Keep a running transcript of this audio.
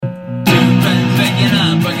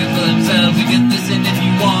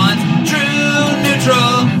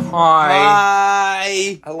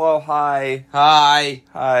Hi. Hello, hi. Hi.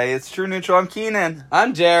 Hi, it's True Neutral. I'm Keenan.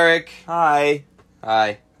 I'm Derek. Hi.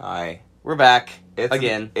 Hi. Hi. We're back It's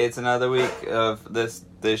again. It's another week of this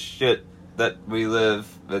shit that we live.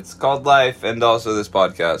 It's called life, and also this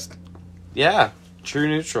podcast. Yeah. True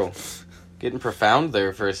Neutral. Getting profound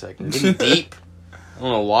there for a second. Getting deep. I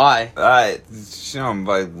don't know why. I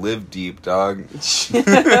live deep, dog.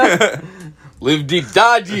 Live deep,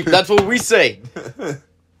 die deep. That's what we say.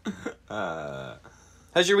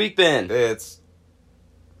 How's your week been? It's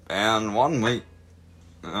been 1 week.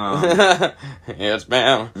 It's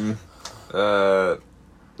been. No,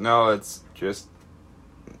 it's just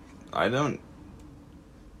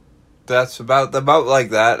That's about like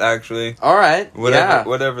that, actually. All right.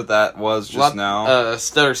 Whatever that was just now.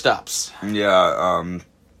 Stutter stops. Yeah,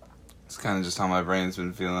 it's kind of just how my brain's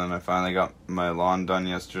been feeling. I finally got my lawn done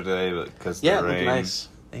yesterday, but because of the rain. Nice.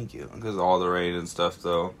 Thank you. Because of all the rain and stuff,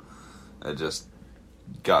 though, it just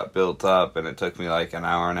got built up, and it took me like an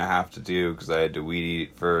hour and a half to do because I had to weed eat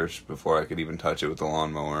it first before I could even touch it with the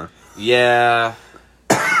lawnmower. Yeah.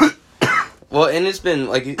 Well, and it's been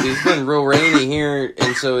real rainy here,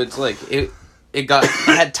 and so it's like it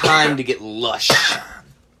had time to get lush.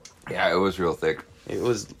 Yeah, it was real thick. It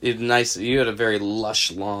was nice. You had a very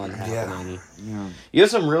lush lawn happening. Yeah. You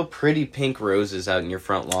have some real pretty pink roses out in your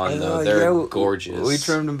front lawn, though. They're gorgeous. We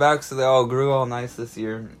trimmed them back so they all grew all nice this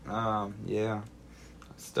year. Yeah.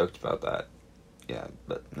 Stoked about that. Yeah,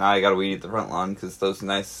 but now I gotta weed eat the front lawn because those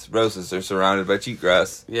nice roses are surrounded by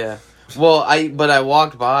cheatgrass. Yeah. Well, I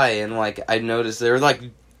walked by and, I noticed they're,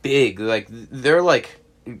 big. They're,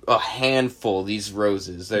 a handful, these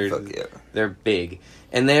roses. They're big.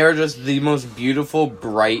 And they are just the most beautiful,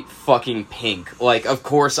 bright fucking pink. Of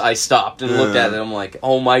course I stopped and looked at it and I'm like,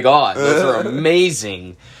 oh my god, those are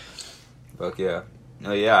amazing. Fuck yeah.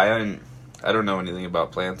 No, yeah, I don't know anything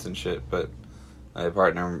about plants and shit, but my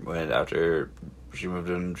partner went after she moved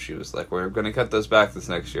in, she was like, we're going to cut those back this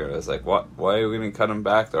next year. I was like, what? Why are we going to cut them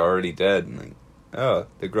back? They're already dead. And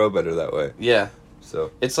they grow better that way. Yeah.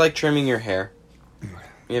 So it's like trimming your hair.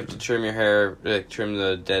 You have to trim your hair, trim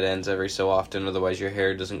the dead ends every so often, otherwise your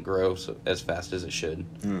hair doesn't grow as fast as it should.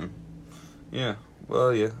 Yeah.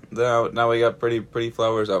 Well, yeah. Now we got pretty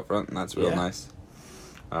flowers out front, and that's real nice.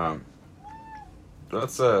 That's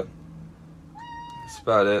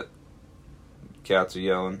about it. Cats are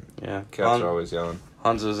yelling. Yeah. Cats are always yelling.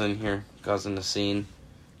 Hanzo's in here, causing a scene,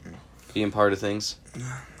 being part of things.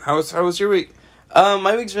 How was your week?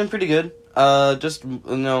 My week's been pretty good. Just,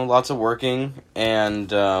 lots of working and,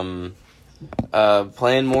 playing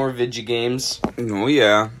more video games. Oh,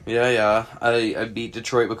 yeah. Yeah. I beat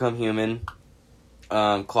Detroit Become Human.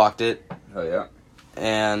 Clocked it. Oh, yeah.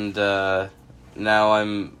 And, now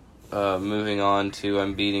I'm, moving on to,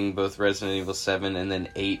 I'm beating both Resident Evil 7 and then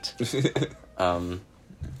 8.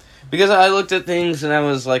 Because I looked at things and I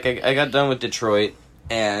was like, I got done with Detroit.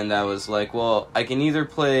 And I was like, well, I can either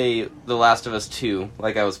play The Last of Us 2,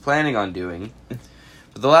 like I was planning on doing.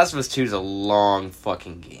 But The Last of Us 2 is a long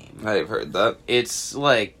fucking game. I've heard that. It's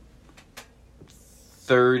 30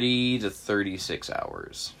 to 36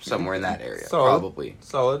 hours, somewhere in that area, probably.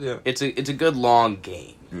 Solid, yeah. It's a good long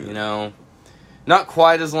game, Not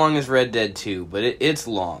quite as long as Red Dead 2, but it's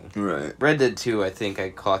long. Right. Red Dead 2, I think I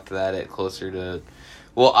clocked that at closer to...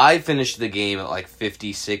 Well, I finished the game at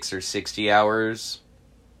 56 or 60 hours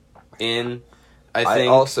in, I think.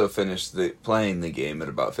 I also finished playing the game at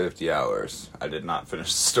about 50 hours. I did not finish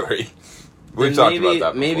the story. We've talked about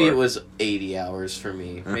that before. Maybe it was 80 hours for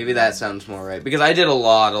me. Maybe that sounds more right. Because I did a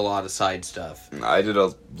lot of side stuff. I did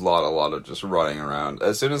a lot of just running around.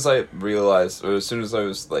 As soon as I realized, or as soon as I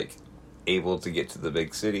was, able to get to the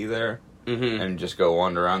big city there, and just go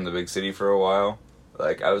wander around the big city for a while,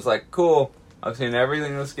 I was like, cool. I've seen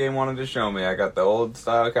everything this game wanted to show me. I got the old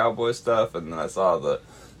style cowboy stuff, and then I saw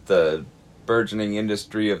the burgeoning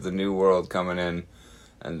industry of the new world coming in,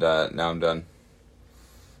 and now I'm done.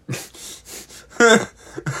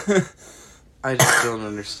 I just don't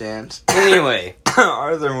understand. Anyway.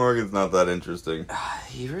 Arthur Morgan's not that interesting.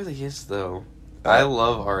 He really is, though. I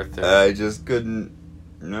love Arthur. I just couldn't...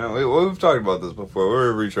 No, we've talked about this before.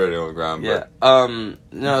 We're retreading on ground. Yeah. But...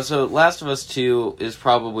 No, so Last of Us 2 is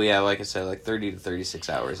probably, like I said, 30 to 36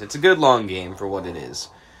 hours. It's a good long game for what it is.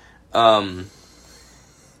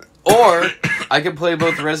 Or I could play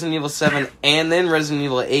both Resident Evil 7 and then Resident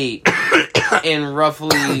Evil 8 in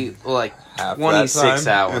roughly, half 26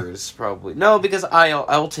 hours, probably. No, because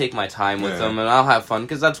I'll take my time with them, and I'll have fun,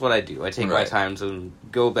 because that's what I do. I take my time to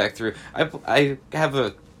go back through. I have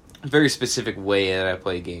a very specific way that I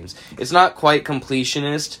play games. It's not quite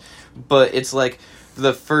completionist, but it's like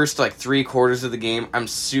the first like 3/4 of the game, I'm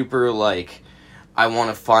super like I want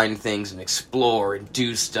to find things and explore and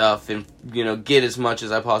do stuff and, you know, get as much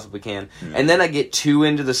as I possibly can. Mm. And then I get too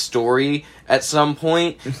into the story at some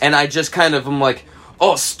point, and I just kind of am like,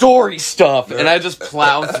 oh, story stuff, and I just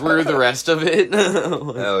plow through the rest of it.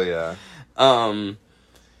 Hell yeah.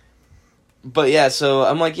 But yeah, so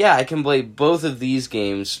I'm like, yeah, I can play both of these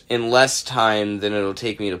games in less time than it'll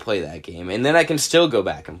take me to play that game. And then I can still go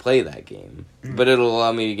back and play that game. Mm. But it'll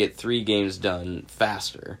allow me to get 3 games done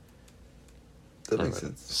faster. That makes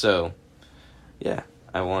sense. So, yeah,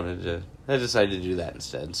 I decided to do that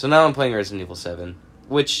instead. So now I'm playing Resident Evil 7,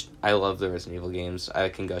 which I love the Resident Evil games. I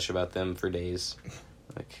can gush about them for days.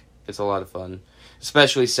 Like, it's a lot of fun.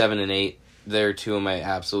 Especially 7 and 8. They're 2 of my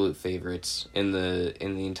absolute favorites in the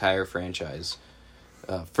entire franchise.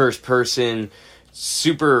 First person,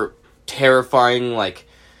 super terrifying, like...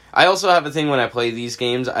 I also have a thing when I play these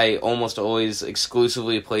games, I almost always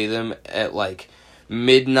exclusively play them at, like,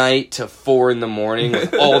 midnight to 4 in the morning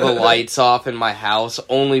with all the lights off in my house,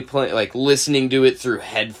 only listening to it through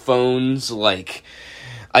headphones. Like,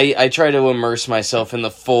 I try to immerse myself in the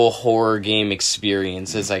full horror game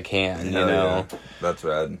experience as I can, you know? Yeah. That's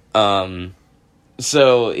rad.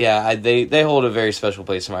 So, yeah, they hold a very special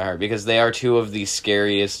place in my heart because they are 2 of the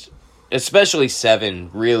scariest, especially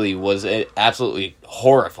 7 really was absolutely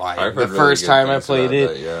horrifying. The first time I played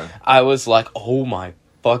it, yeah. I was like, oh my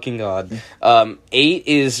fucking god. 8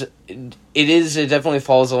 it definitely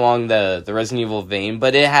falls along the Resident Evil vein,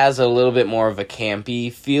 but it has a little bit more of a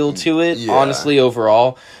campy feel to it, honestly,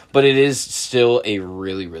 overall. But it is still a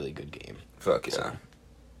really, really good game. Fuck yeah. So.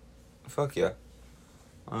 Fuck yeah.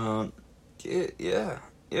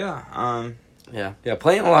 Yeah,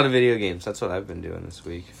 playing a lot of video games. That's what I've been doing this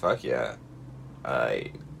week. Fuck yeah.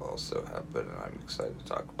 I also have been, and I'm excited to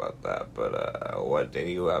talk about that. But, what, do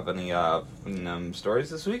you have any, stories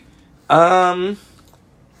this week?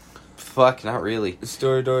 Fuck, not really.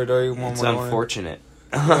 Story, one it's unfortunate.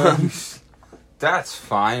 That's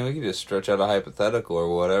fine. We can just stretch out a hypothetical or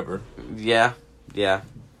whatever. Yeah.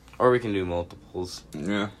 Or we can do multiples.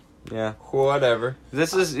 Yeah. Whatever.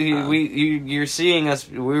 This is you're seeing us.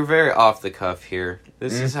 We're very off the cuff here.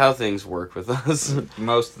 This is how things work with us.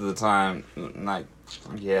 Most of the time,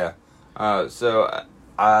 yeah. So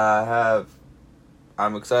I'm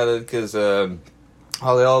excited because Holly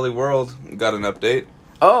Holly World got an update.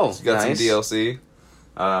 Oh, it's got nice. some DLC.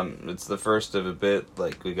 It's the first of a bit.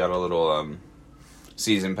 Like, we got a little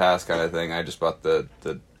season pass kind of thing. I just bought the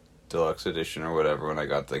deluxe edition or whatever when I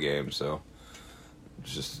got the game, so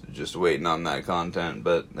just waiting on that content.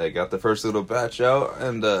 But they got the first little batch out,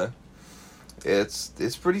 and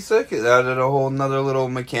it's pretty sick. It added a whole nother little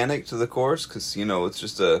mechanic to the course, because, you know, it's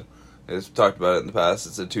just as talked about it in the past,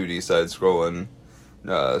 it's a 2D side-scrolling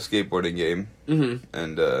skateboarding game. Mm-hmm.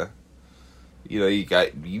 And you know, you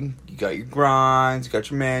got your grinds, you got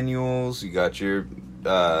your manuals, you got your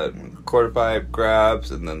quarter pipe grabs,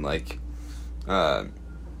 and then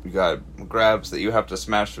you got grabs that you have to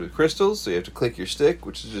smash through crystals, so you have to click your stick,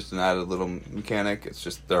 which is just an added little mechanic. It's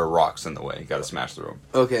just there are rocks in the way. You got to smash through them.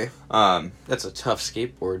 Okay. That's a tough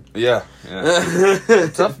skateboard. Yeah.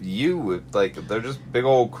 Tough you with, they're just big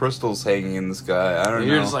old crystals hanging in the sky. I don't know.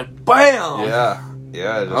 You're just like, BAM!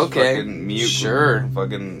 Yeah, just okay. Fucking mute. Sure.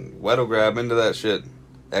 Fucking Weddle grab into that shit.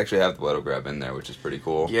 I actually have the Weddle grab in there, which is pretty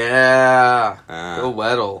cool. Yeah. Go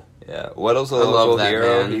Weddle. Yeah, Weddle's a local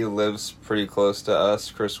hero. Man. He lives pretty close to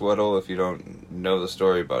us, Chris Weddle. If you don't know the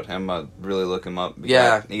story about him, I'd really look him up. He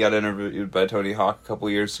got interviewed by Tony Hawk a couple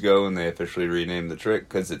years ago, and they officially renamed the trick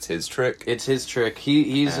because it's his trick. It's his trick.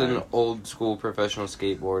 He's an old school professional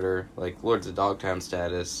skateboarder, like Lords of Dogtown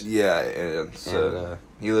status. Yeah, and so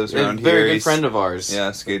he lives around here. Very good friend of ours.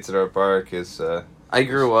 Yeah, skates at our park. I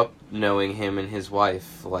grew up knowing him and his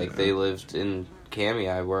wife. They lived in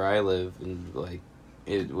Kamiah, where I live, and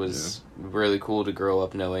it was really cool to grow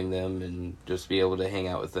up knowing them and just be able to hang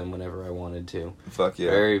out with them whenever I wanted to. Fuck yeah.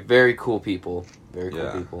 Very, very cool people. Very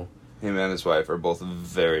cool people. Him and his wife are both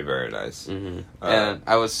very, very nice. Mm-hmm. And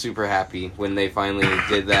I was super happy when they finally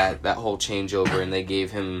did that whole changeover, and they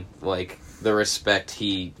gave him, the respect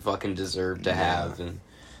he fucking deserved to have. And,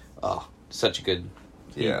 such a good...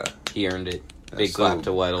 He earned it. Big clap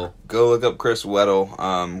to Weddle. Go look up Chris Weddle.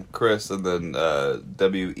 Chris and then Weddle.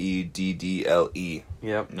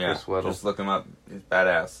 Yep, Chris Weddle. Just look him up. He's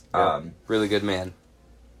badass. Yep. Really good man.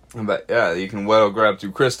 But yeah, you can Weddle grab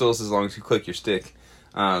through crystals as long as you click your stick.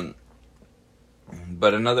 But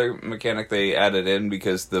another mechanic they added in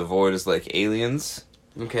because the Void is like aliens.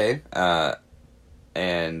 Okay.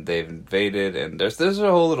 and they've invaded, and there's a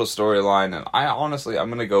whole little storyline, and I'm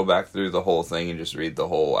gonna go back through the whole thing and just read the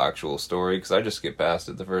whole actual story, because I just skipped past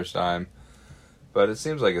it the first time. But it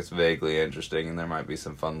seems like it's vaguely interesting, and there might be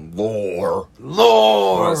some fun lore.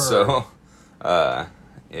 So,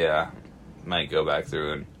 yeah, might go back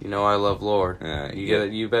through and... You know I love lore. Yeah,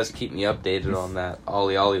 you best keep me updated on that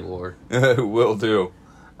Ollie lore. Will do.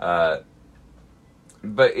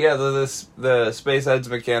 But yeah, the Space Heads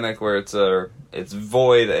mechanic where it's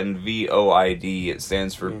Void and VOID. It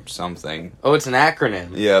stands for something. Oh, it's an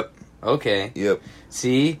acronym. Yep. Okay. Yep.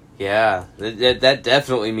 See? Yeah. That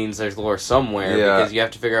definitely means there's lore somewhere, because you have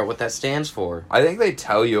to figure out what that stands for. I think they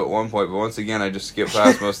tell you at one point, but once again, I just skipped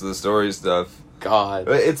past most of the story stuff. God.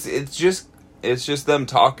 But it's just them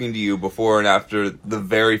talking to you before and after the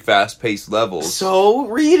very fast-paced levels. So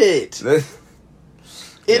read it.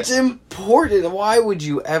 It's important. Why would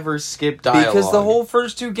you ever skip dialogue? Because the whole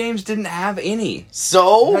first 2 games didn't have any.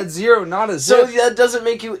 So? It had 0, not a zip. So that doesn't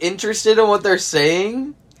make you interested in what they're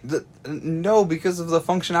saying? No, because of the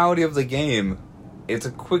functionality of the game. It's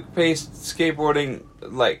a quick-paced skateboarding,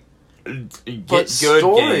 get good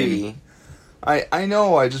story. Game. I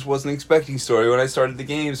know, I just wasn't expecting story when I started the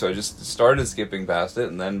game, so I just started skipping past it,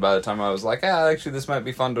 and then by the time I was like, actually this might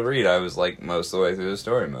be fun to read, I was most of the way through the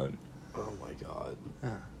story mode. Oh my god.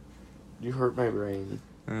 You hurt my brain.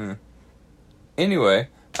 Anyway,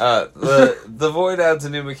 the Void adds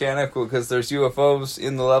a new mechanic because there's UFOs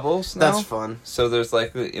in the levels now. That's fun. So there's just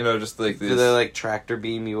like these... Do they tractor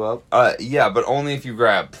beam you up? Yeah, but only if you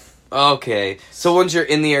grab. Okay, so once you're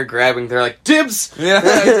in the air grabbing, they're like, dibs! Yeah,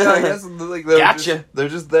 I guess Gotcha! They're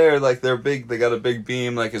just there, they're big, they got a big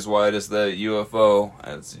beam, as wide as the UFO,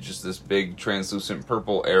 and it's just this big translucent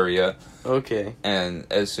purple area. Okay. And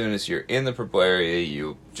as soon as you're in the purple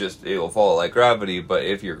area, it'll follow like gravity, but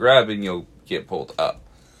if you're grabbing, you'll get pulled up.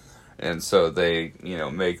 And so they,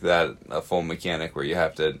 make that a full mechanic where you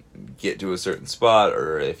have to get to a certain spot,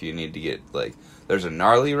 or if you need to get, there's a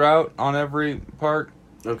gnarly route on every part.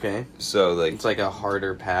 Okay. So, it's like a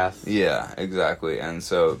harder path. Yeah, exactly. And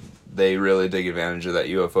so they really take advantage of that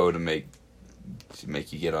UFO to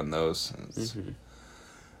make you get on those.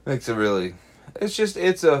 Makes it really...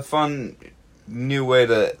 It's a fun new way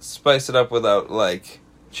to spice it up without,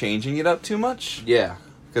 changing it up too much. Yeah.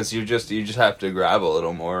 Because you just have to grab a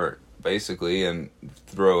little more, basically, and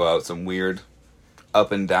throw out some weird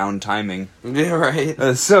up and down timing. Yeah,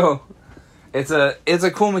 right. So, it's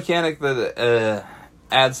a cool mechanic that...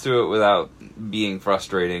 adds to it without being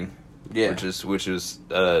frustrating. Yeah. Which is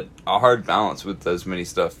a hard balance with as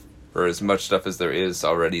much stuff as there is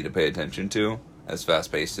already to pay attention to, as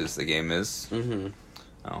fast paced as the game is.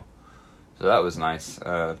 So that was nice.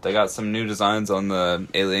 They got some new designs on the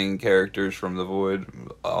alien characters from the Void.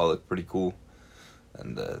 All look pretty cool.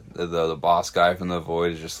 And the boss guy from the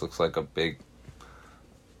Void just looks like a big...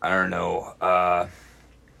 I don't know.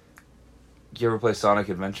 You ever play Sonic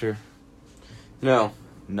Adventure? No.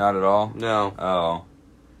 Not at all? No. Oh.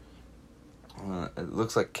 It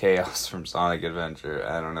looks like Chaos from Sonic Adventure.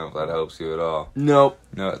 I don't know if that helps you at all. Nope.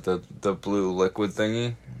 No, the blue liquid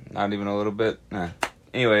thingy? Not even a little bit?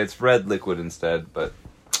 Anyway, it's red liquid instead, but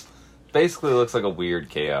basically looks like a weird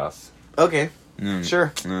Chaos. Okay.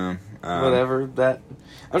 Sure. Whatever.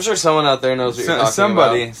 I'm sure someone out there knows what you're talking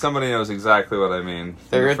about. Somebody knows exactly what I mean.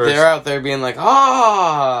 They're out there being like,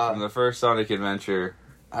 From the first Sonic Adventure.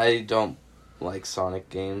 I don't like Sonic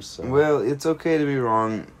games, so... Well, it's okay to be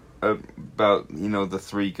wrong about, the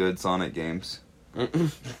 3 good Sonic games.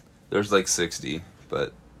 There's 60,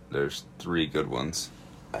 but there's 3 good ones.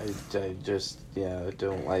 I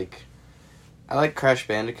don't like... I like Crash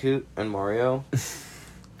Bandicoot and Mario.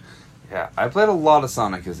 Yeah, I played a lot of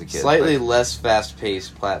Sonic as a kid. Slightly less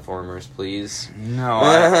fast-paced platformers, please. No,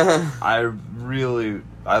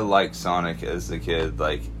 I liked Sonic as a kid,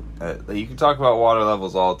 you can talk about water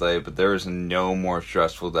levels all day, but there is no more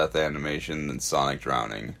stressful death animation than Sonic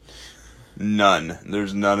drowning. None.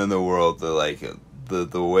 There's none in the world that,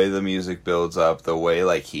 the way the music builds up, the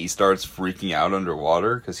way, he starts freaking out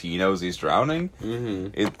underwater because he knows he's drowning.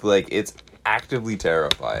 It's actively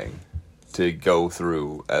terrifying to go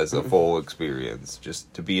through as a full experience.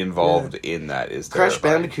 Just to be involved in that is terrifying. Crash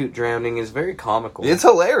Bandicoot drowning is very comical. It's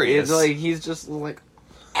hilarious. It's he's just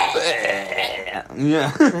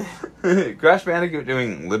yeah. Crash Bandicoot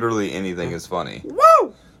doing literally anything is funny.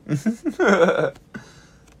 Woo!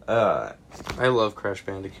 I love Crash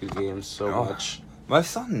Bandicoot games so much. My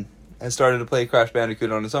son has started to play Crash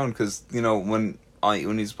Bandicoot on his own because, when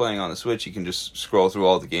he's playing on the Switch, he can just scroll through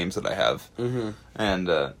all the games that I have. And,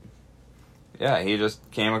 he just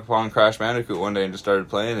came upon Crash Bandicoot one day and just started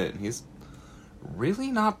playing it. And he's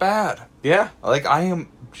really not bad. Yeah. Like, I am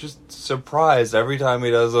just surprised every time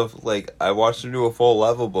he does I watched him do a full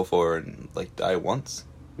level before and, die once.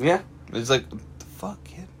 Yeah. It's like, what the fuck,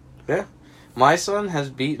 kid? Yeah. My son has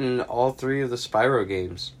beaten all 3 of the Spyro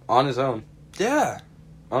games on his own. Yeah.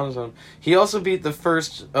 On his own. He also beat the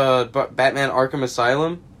first Batman Arkham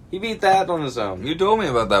Asylum. He beat that on his own. You told me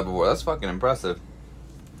about that before. That's fucking impressive.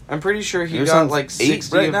 I'm pretty sure he Your got son's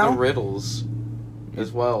 60 right of now? the riddles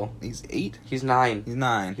as well. He's 8? He's 9. He's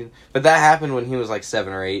 9. But that happened when he was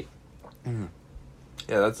 7 or 8.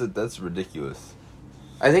 Yeah, that's ridiculous.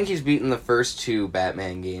 I think he's beaten the first 2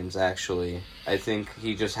 Batman games, actually. I think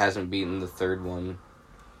he just hasn't beaten the 3rd one.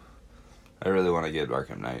 I really want to get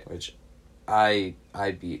Arkham Knight. Which I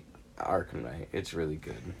beat Arkham Knight. It's really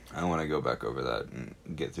good. I want to go back over that and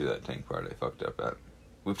get through that tank part I fucked up at.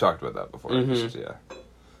 We've talked about that before. Mm-hmm.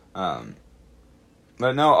 Yeah.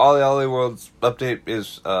 But no, Ollie Ollie World's update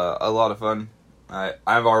is a lot of fun.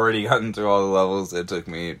 I've already gotten through all the levels. It took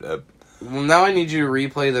me... Well, now I need you to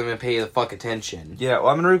replay them and pay the fuck attention. Yeah, well,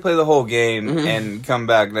 I'm going to replay the whole game and come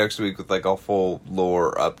back next week with a full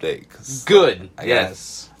lore update. Good.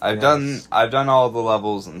 Yes. I've done all the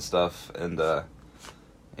levels and stuff, and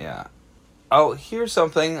yeah. Oh, here's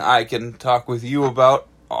something I can talk with you about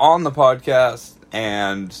on the podcast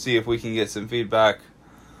and see if we can get some feedback.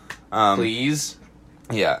 Please.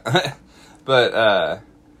 Yeah. But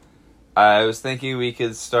I was thinking we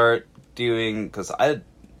could start doing, because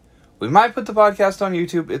we might put the podcast on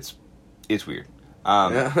YouTube. It's weird.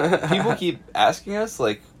 People keep asking us,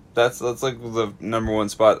 that's the number one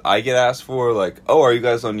spot I get asked for, oh, are you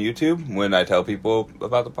guys on YouTube? When I tell people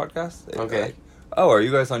about the podcast. Okay. Oh, are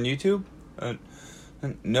you guys on YouTube?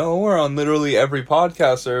 No, we're on literally every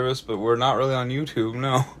podcast service, but we're not really on YouTube,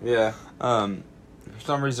 no. Yeah. For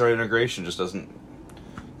some reason our integration just doesn't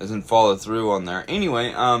follow through on there.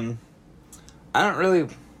 Anyway, I don't really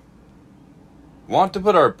want to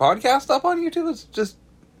put our podcast up on YouTube. It's just,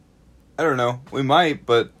 I don't know. We might,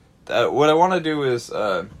 but what I want to do is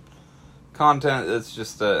content that's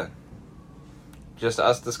just us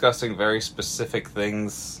discussing very specific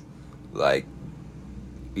things, when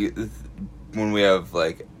we have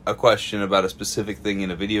a question about a specific thing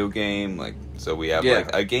in a video game, so we have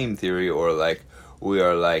a game theory, or we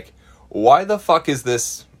are why the fuck is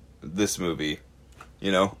this movie?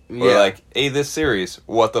 You know? Or hey, this series,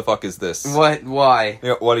 what the fuck is this? What? Why?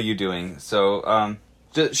 Yeah, what are you doing? So,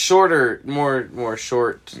 just shorter, more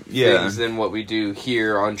short things than what we do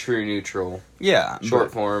here on True Neutral. Yeah.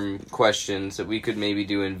 Short form questions that we could maybe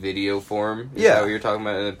do in video form. Is that what you're talking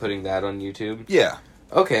about? And then putting that on YouTube? Yeah.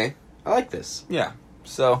 Okay. I like this. Yeah.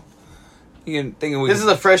 So, this is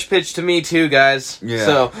a fresh pitch to me too, guys. Yeah.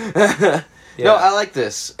 So... Yeah. No, I like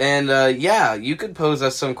this. And, you could pose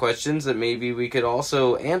us some questions that maybe we could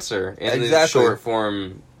also answer in the short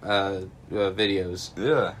form videos.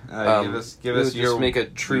 Yeah. Give us your... Just make a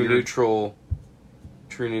true neutral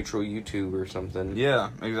YouTube or something. Yeah,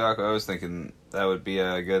 exactly. I was thinking that would be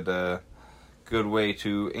a good way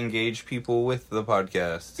to engage people with the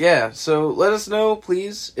podcast. Yeah, so let us know,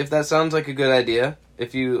 please, if that sounds like a good idea.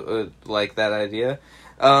 If you like that idea.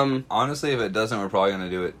 Honestly, if it doesn't, we're probably going to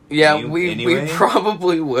do it. Yeah, we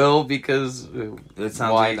probably will, because it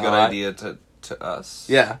sounds like a good idea to us.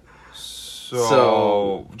 Yeah.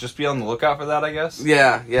 So just be on the lookout for that, I guess.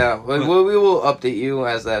 Yeah. We will update you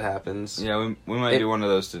as that happens. Yeah, we might do one of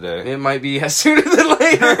those today. It might be sooner than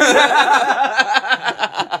later.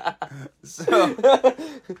 So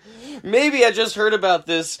maybe I just heard about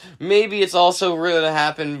this. Maybe it's also going to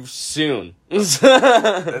happen soon. It's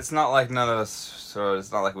not like none of us. So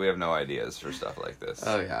it's not like we have no ideas for stuff like this.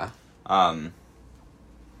 Oh yeah.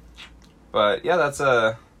 But yeah, that's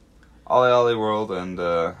Ollie Ollie World and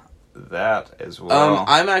that as well.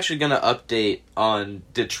 I'm actually gonna update on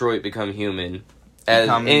Detroit Become Human,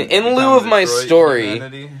 in lieu of my story.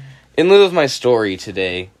 Humanity. In lieu of my story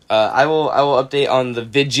today, I will update on the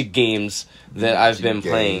Vidya games that I've been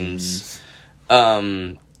playing. So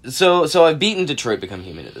I've beaten Detroit Become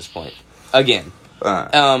Human at this point again.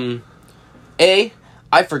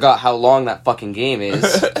 I forgot how long that fucking game is.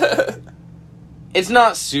 It's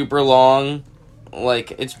not super long.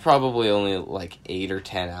 It's probably only 8 or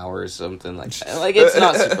 10 hours, something like that. It's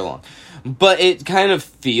not super long. But it kind of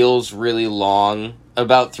feels really long.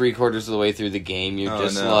 About 3/4 of the way through the game, you're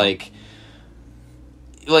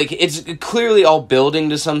it's clearly all building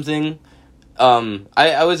to something.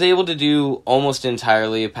 I was able to do almost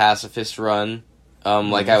entirely a pacifist run,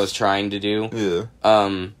 like I was trying to do. Yeah.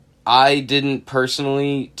 I didn't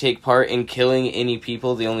personally take part in killing any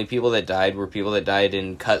people. The only people that died were people that died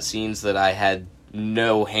in cutscenes that I had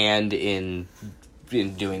no hand in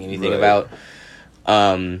doing anything about.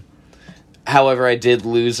 However, I did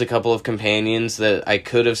lose a couple of companions that I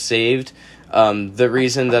could have saved. The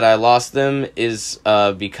reason that I lost them is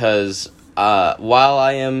because while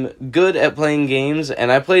I am good at playing games,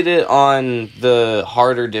 and I played it on the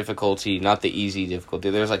harder difficulty, not the easy difficulty.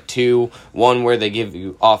 There's like two, one where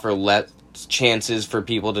they offer less chances for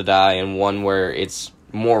people to die, and one where it's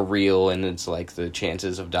more real and it's like the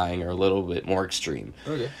chances of dying are a little bit more extreme.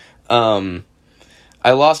 Okay.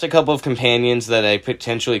 I lost a couple of companions that I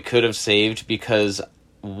potentially could have saved because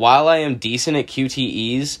while I am decent at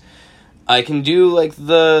QTEs, I can do like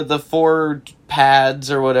the 4 pads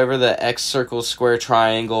or whatever, the X, circle, square,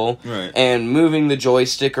 triangle, right. And moving the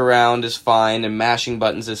joystick around is fine, and mashing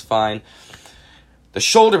buttons is fine. The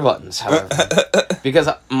shoulder buttons, however, because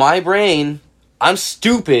my brain, I'm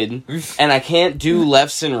stupid, and I can't do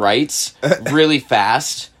lefts and rights really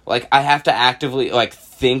fast. Like, I have to actively, like,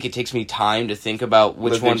 think. It takes me time to think about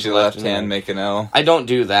which one's your left hand, make an L. I don't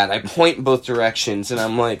do that. I point both directions, and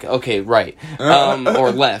I'm like, okay, right,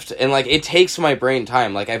 or left. And, like, it takes my brain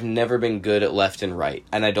time. Like, I've never been good at left and right,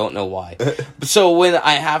 and I don't know why. So when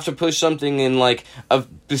I have to push something in, like, a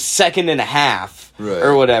second and a half, right.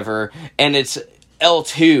 or whatever, and it's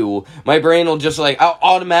L2, my brain will just, like, I'll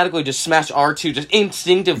automatically just smash R2 just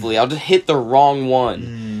instinctively. I'll just hit the wrong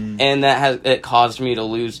one. And it caused me to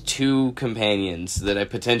lose 2 companions that I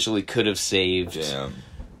potentially could have saved. Damn.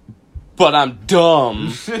 But I'm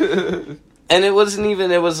dumb. And it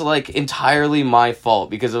was like entirely my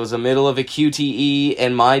fault because it was the middle of a QTE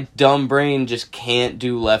and my dumb brain just can't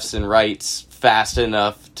do lefts and rights fast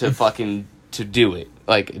enough to fucking to do it.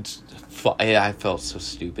 Like, I felt so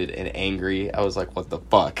stupid and angry. I was like, what the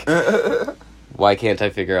fuck? Why can't I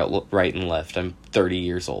figure out right and left? I'm 30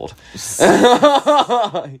 years old.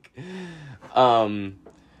 But, and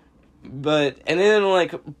then,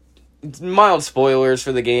 like, mild spoilers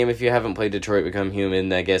for the game. If you haven't played Detroit Become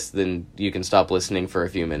Human, I guess then you can stop listening for a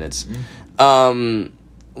few minutes.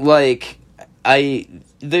 Like,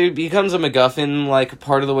 there becomes a MacGuffin, like,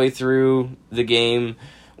 part of the way through the game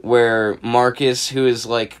where Marcus, who is,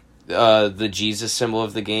 like, the Jesus symbol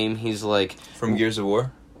of the game, he's, like... From Gears of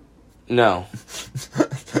War? No.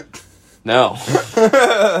 No.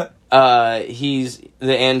 He's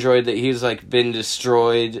the android that he's, like, been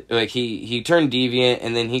destroyed. Like, he turned deviant,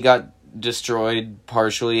 and then he got destroyed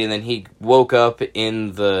partially, and then he woke up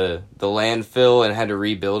in the landfill and had to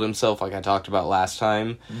rebuild himself, like I talked about last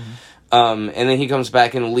time. And then he comes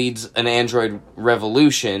back and leads an android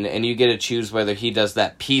revolution, and you get to choose whether he does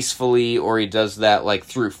that peacefully or he does that, like,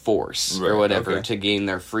 through force or whatever to gain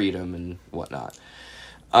their freedom and whatnot.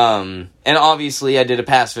 And obviously I did a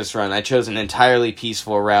pacifist run. I chose an entirely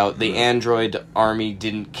peaceful route. The android army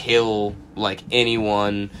didn't kill, like,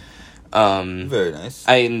 anyone. Very nice.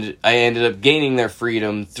 I ended up gaining their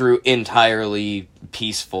freedom through entirely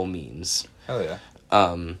peaceful means. Hell yeah.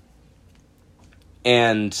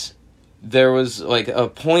 And there was, like, a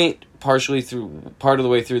point part of the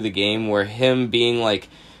way through the game where him being, like,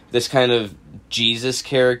 this kind of Jesus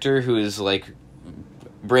character who is, like,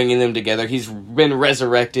 bringing them together. He's been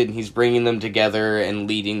resurrected, and he's bringing them together and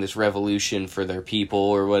leading this revolution for their people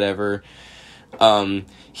or whatever.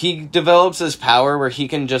 He develops this power where he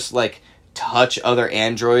can just, like, touch other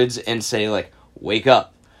androids and say, like, wake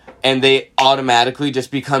up. And they automatically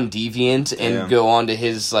just become deviant and go onto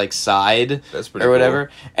his, like, side. That's pretty or whatever.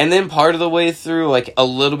 Cool. And then part of the way through, like, a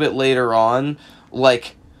little bit later on,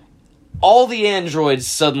 like, all the androids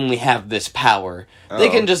suddenly have this power. They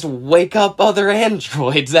can just wake up other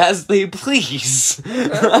androids as they please.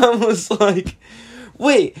 I was like,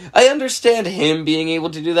 wait, I understand him being able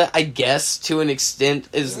to do that, I guess, to an extent,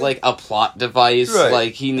 is like a plot device. Right.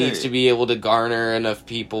 Like, he needs to be able to garner enough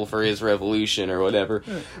people for his revolution or whatever.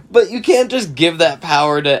 But you can't just give that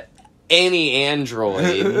power to any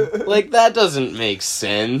android. Like, that doesn't make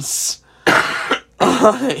sense.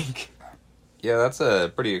 Like... Yeah, that's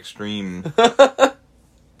a pretty extreme...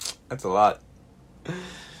 That's a lot.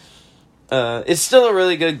 It's still a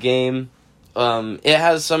really good game. It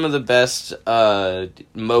has some of the best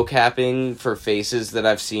mocapping for faces that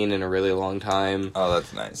I've seen in a really long time. Oh,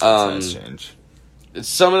 that's nice. That's a nice change.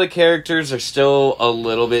 Some of the characters are still a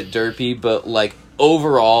little bit derpy, but, like,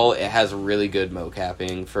 overall, it has really good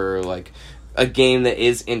mocapping for, like, a game that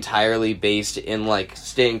is entirely based in, like,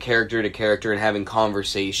 staying character to character and having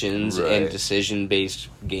conversations and decision-based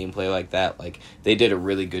gameplay like that. Like, they did a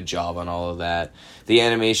really good job on all of that. The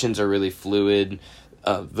animations are really fluid.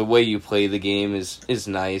 The way you play the game is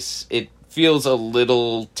nice. It feels a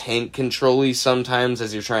little tank control-y sometimes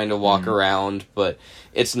as you're trying to walk around, but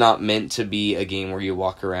it's not meant to be a game where you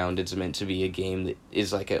walk around. It's meant to be a game that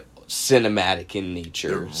is, like, a cinematic in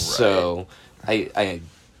nature. Right. So... I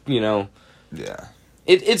you know, yeah.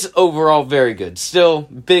 It's overall very good. Still,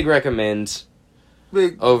 big recommend.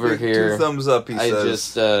 Big here. 2 thumbs up. He says.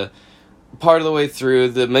 Just part of the way through,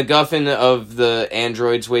 the MacGuffin of the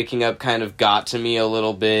androids waking up kind of got to me a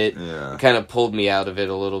little bit. Yeah. Kind of pulled me out of it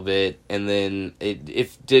a little bit, and then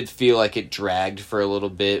it did feel like it dragged for a little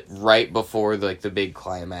bit right before like the big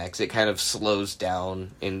climax. It kind of slows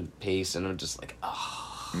down in pace, and I'm just like, ah.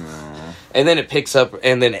 Oh. And then it picks up,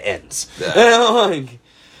 and then it ends. Yeah.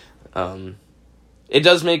 It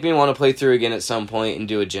does make me want to play through again at some point and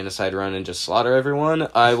do a genocide run and just slaughter everyone.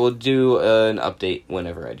 I will do an update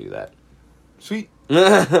whenever I do that. Sweet.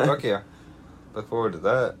 Fuck yeah. Look forward to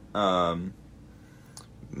that.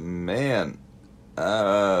 Man. You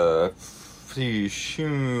want me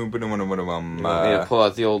to pull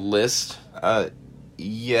out the old list?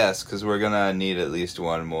 Yes, because we're gonna need at least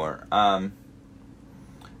one more.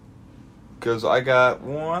 Because I got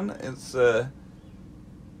one. It's,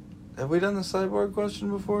 have we done the cyborg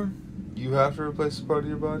question before? You have to replace a part of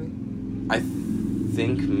your body? I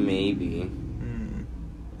think maybe.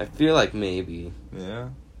 I feel like maybe. Yeah?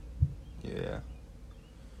 Yeah.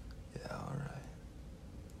 Yeah, alright.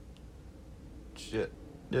 Shit.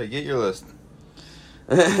 Yeah, get your list.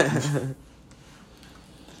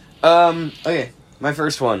 Okay. My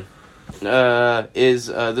first one is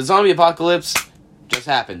the zombie apocalypse just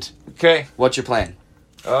happened. Okay. What's your plan?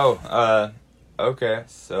 Oh, okay.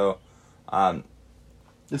 So,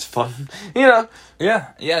 it's fun. You know.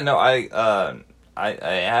 Yeah, no, I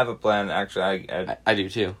have a plan, actually. I do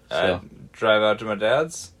too. So. Drive out to my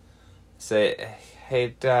dad's, say,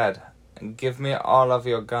 hey, Dad, give me all of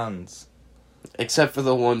your guns. Except for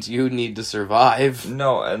the ones you need to survive.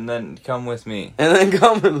 No, and then come with me. And then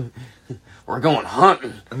come. We're going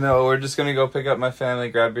hunting. No, we're just gonna go pick up my family,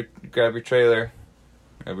 grab your trailer,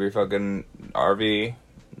 grab your fucking RV,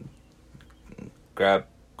 grab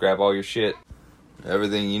all your shit,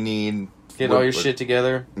 everything you need. Get all your shit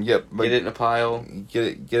together. Yep. Get it in a pile.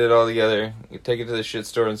 Get it all together. You take it to the shit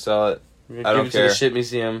store and sell it. I don't care. To the shit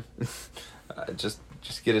museum. Just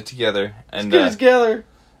get it together and get it together.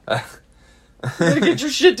 Gotta get your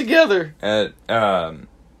shit together. And I'm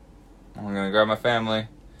gonna grab my family.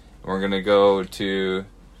 We're gonna go to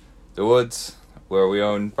the woods where we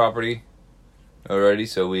own property already.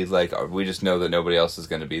 So we just know that nobody else is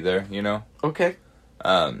gonna be there. You know. Okay.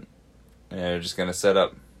 And we're just gonna set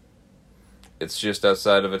up. It's just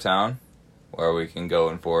outside of a town where we can go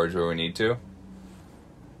and forage where we need to.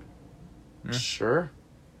 Sure.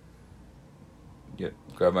 Yep.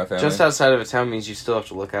 Grab my family. Just outside of a town means you still have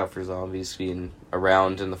to look out for zombies being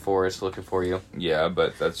around in the forest looking for you. Yeah,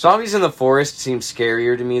 but that's... Zombies in the forest seem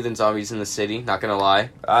scarier to me than zombies in the city, not gonna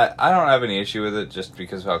lie. I don't have any issue with it just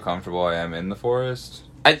because of how comfortable I am in the forest.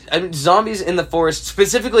 I mean, zombies in the forest,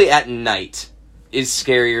 specifically at night, is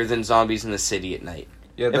scarier than zombies in the city at night.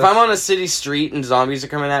 Yeah, if I'm on a city street and zombies are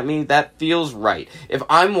coming at me, that feels right. If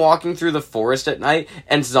I'm walking through the forest at night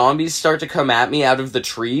and zombies start to come at me out of the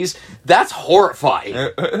trees, that's horrifying.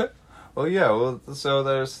 Well, yeah. Well, so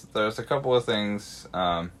there's a couple of things.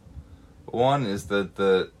 One is that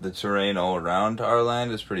the terrain all around our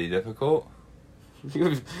land is pretty difficult.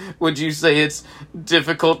 Would you say it's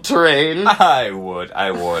difficult terrain? I would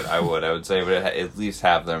say, but at least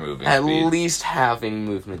have their moving speed. At least having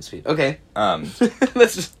movement speed. Okay. That's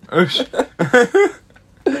just...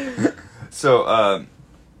 So,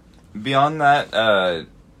 beyond that,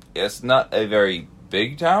 it's not a very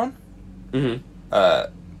big town. Mm-hmm.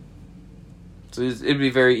 So it'd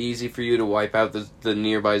be very easy for you to wipe out the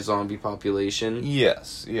nearby zombie population?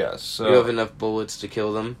 Yes. So you have enough bullets to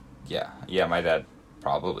kill them? Yeah, my dad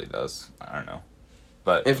probably does. I don't know.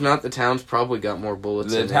 But if not, the town's probably got more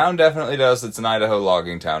bullets in it. The town definitely does. It's an Idaho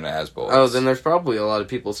logging town that has bullets. Oh, then there's probably a lot of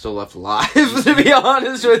people still left alive, to be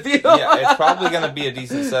honest with you. Yeah, it's probably going to be a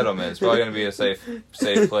decent settlement. It's probably going to be a safe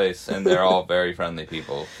place, and they're all very friendly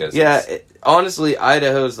people. Honestly,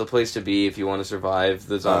 Idaho's the place to be if you want to survive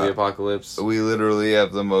the zombie apocalypse. We literally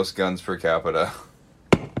have the most guns per capita.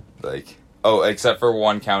 Except for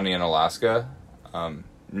one county in Alaska.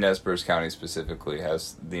 Nez Perce County specifically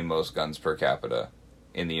has the most guns per capita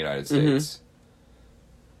in the United States.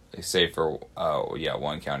 Mm-hmm. They say for,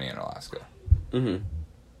 one county in Alaska. Mm-hmm.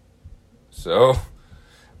 So,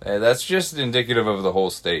 that's just indicative of the whole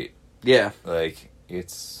state. Yeah.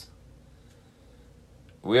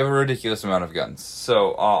 We have a ridiculous amount of guns.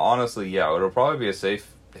 So, honestly, it'll probably be a safe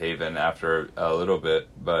haven after a little bit,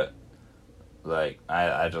 but,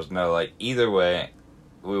 I just know, either way,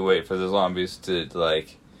 we wait for the zombies to,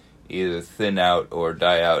 either thin out or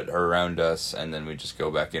die out around us, and then we just go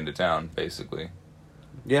back into town, basically.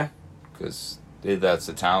 Yeah. Because That's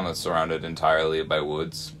a town that's surrounded entirely by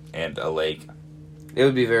woods and a lake. It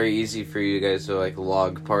would be very easy for you guys to, like,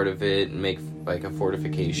 log part of it and make, like, a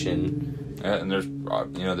fortification. Yeah, and there's,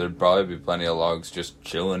 there'd probably be plenty of logs just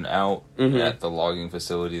chilling out at the logging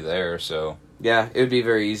facility there, so... Yeah, it would be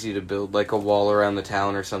very easy to build, like, a wall around the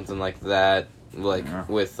town or something like that, like,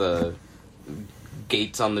 with,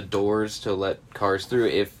 gates on the doors to let cars through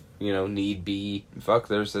if, need be. Fuck,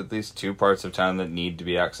 there's at least 2 parts of town that need to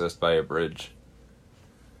be accessed by a bridge.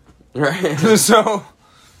 Right. So,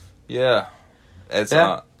 yeah.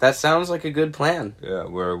 That sounds like a good plan. Yeah,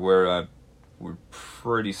 we're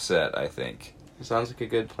pretty set, I think. It sounds like a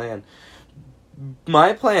good plan.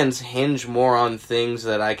 My plans hinge more on things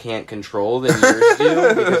that I can't control than yours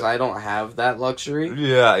do, because I don't have that luxury.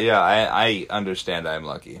 Yeah, I understand I'm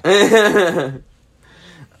lucky.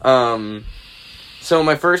 So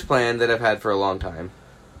my first plan that I've had for a long time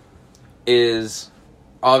is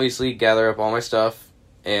obviously gather up all my stuff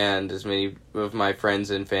and as many of my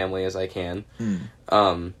friends and family as I can.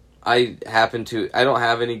 I don't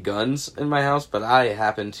have any guns in my house, but I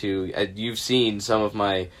happen to, you've seen some of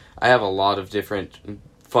I have a lot of different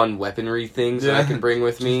fun weaponry things that I can bring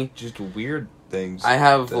with me. Just weird things. I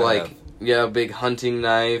have, a big hunting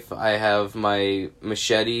knife. I have my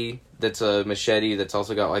machete. That's a machete that's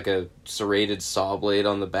also got, like, a serrated saw blade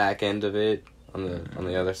on the back end of it, on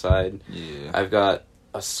the other side. Yeah. I've got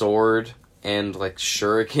a sword and, like,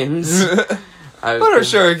 shurikens. What are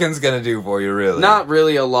shurikens gonna do for you, really? Not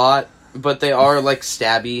really a lot, but they are, like,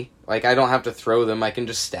 stabby. Like, I don't have to throw them, I can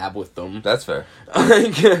just stab with them. That's fair.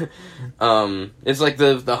 It's like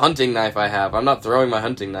the hunting knife I have. I'm not throwing my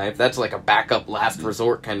hunting knife. That's like a backup last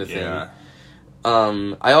resort kind of thing. Yeah.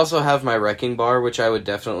 I also have my wrecking bar, which I would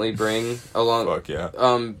definitely bring along. Fuck yeah.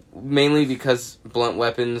 Mainly because blunt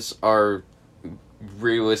weapons are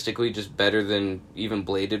realistically just better than even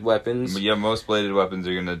bladed weapons. Yeah, most bladed weapons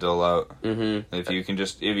are gonna dull out. Mm-hmm. If you can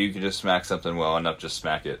just smack something well enough, just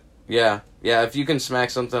smack it. Yeah, if you can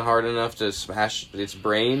smack something hard enough to smash its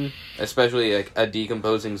brain, especially like a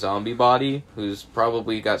decomposing zombie body who's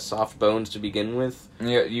probably got soft bones to begin with.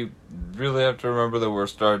 Yeah, you really have to remember that we're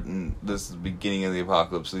starting, this is the beginning of the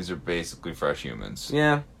apocalypse, these are basically fresh humans.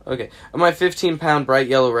 Yeah, okay. My 15-pound bright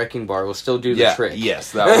yellow wrecking bar will still do the trick.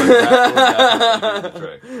 Yes, that will definitely do the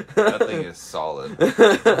trick. That thing is solid.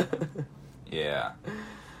 Yeah.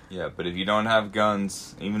 Yeah, but if you don't have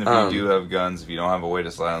guns, even if you do have guns, if you don't have a way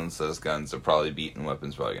to silence those guns, beating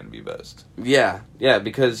weapons probably going to be best. Yeah,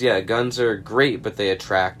 because, guns are great, but they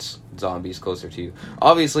attract zombies closer to you.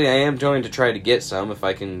 Obviously, I am going to try to get some. If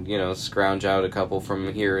I can, scrounge out a couple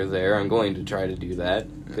from here or there, I'm going to try to do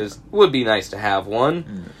that, because it would be nice to have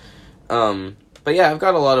one. But yeah, I've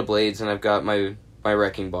got a lot of blades, and I've got my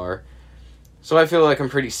wrecking bar. So I feel like I'm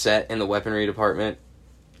pretty set in the weaponry department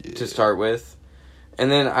to start with. And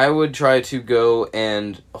then I would try to go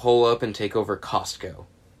and hole up and take over Costco.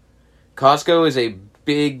 Costco is a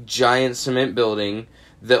big, giant cement building.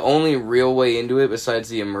 The only real way into it, besides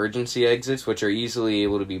the emergency exits, which are easily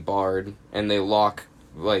able to be barred, and they lock,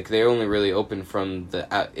 like, they only really open from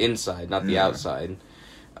the inside, not the outside,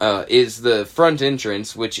 is the front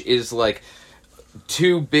entrance, which is, like,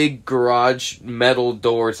 2 big garage metal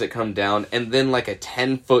doors that come down, and then like a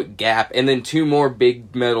 10-foot gap, and then 2 more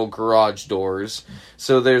big metal garage doors.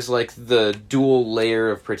 So there's like the dual layer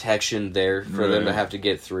of protection there for them to have to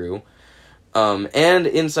get through. And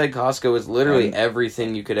inside Costco is literally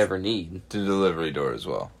everything you could ever need. The delivery door as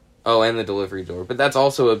well. Oh, and the delivery door. But that's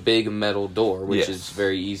also a big metal door, which is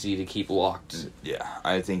very easy to keep locked. Yeah,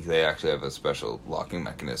 I think they actually have a special locking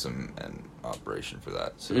mechanism and operation for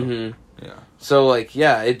that. So, yeah. So, like,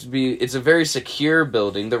 it's a very secure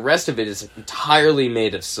building. The rest of it is entirely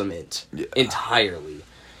made of cement. Yeah. Entirely.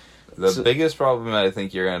 The biggest problem I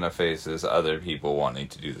think you're going to face is other people wanting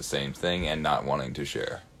to do the same thing and not wanting to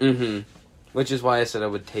share. Which is why I said I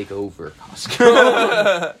would take over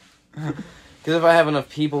Costco. Because if I have enough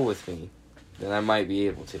people with me, then I might be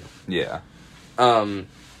able to. Yeah. The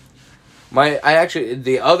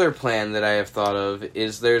other plan that I have thought of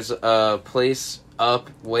is there's a place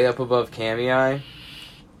way up above Kamei.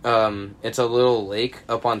 It's a little lake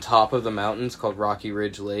up on top of the mountains called Rocky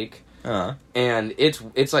Ridge Lake. And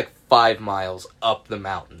it's like 5 miles up the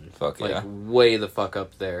mountain. Like, way the fuck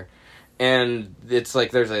up there. And it's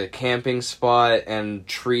like there's a camping spot and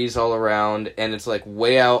trees all around, and it's like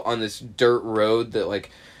way out on this dirt road that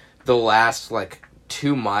like the last like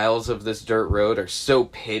 2 miles of this dirt road are so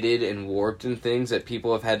pitted and warped and things that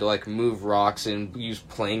people have had to like move rocks and use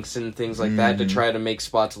planks and things like that to try to make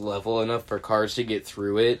spots level enough for cars to get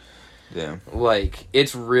through it. Yeah. Like,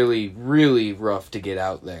 it's really, really rough to get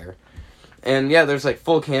out there. And yeah, there's like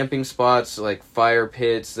full camping spots, like fire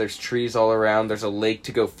pits, there's trees all around, there's a lake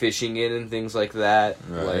to go fishing in and things like that.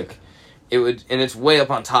 Right. Like, and it's way up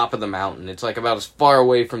on top of the mountain. It's like about as far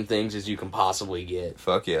away from things as you can possibly get.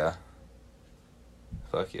 Fuck yeah.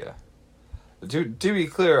 Fuck yeah. To be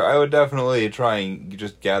clear, I would definitely try and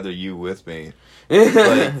just gather you with me.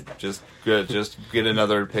 Like, just get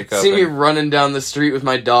another pickup. See me running down the street with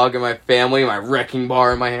my dog and my family, my wrecking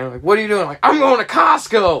bar in my hand. Like, what are you doing? I'm like, I'm going to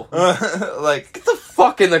Costco. Like, get the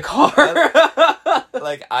fuck in the car.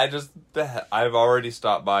 Like, I've already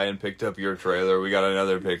stopped by and picked up your trailer. We got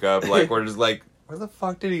another pickup. Like, we're just like, where the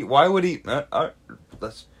fuck did he? Why would he?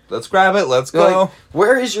 Let's grab it. Let's go. Like,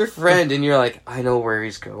 where is your friend? And you're like, I know where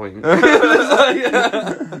he's going.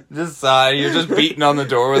 Just you're just beating on the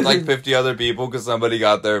door with like 50 other people because somebody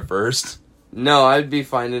got there first. No, I'd be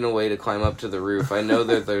finding a way to climb up to the roof. I know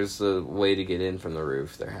that there's a way to get in from the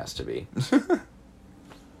roof. There has to be.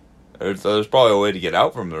 There's probably a way to get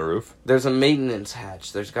out from the roof. There's a maintenance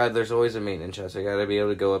hatch. There's always a maintenance hatch. I gotta be able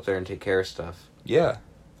to go up there and take care of stuff. Yeah,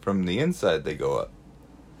 from the inside they go up.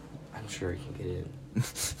 I'm sure you can get in.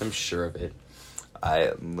 I'm sure of it.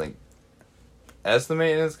 As the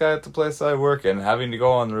maintenance guy at the place I work and having to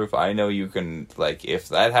go on the roof, I know you can, like, if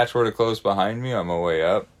that hatch were to close behind me on my way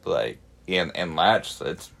up, like, and latch,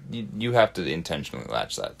 you have to intentionally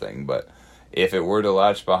latch that thing, but if it were to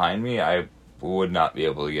latch behind me, I would not be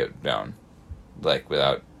able to get down, like,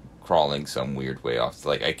 without crawling some weird way off.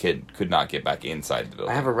 Like, I could not get back inside the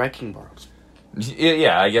building. I have a wrecking bar.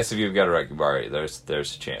 Yeah, I guess if you've got a wrecking bar, there's a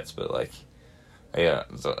chance, but, like... Yeah,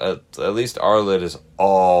 so at least our lid is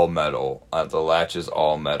all metal. The latch is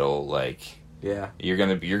all metal. Like, yeah, you're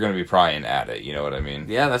gonna be prying at it. You know what I mean?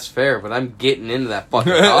 Yeah, that's fair. But I'm getting into that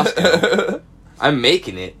fucking Costco. I'm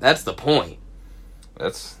making it. That's the point.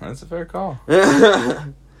 That's a fair call.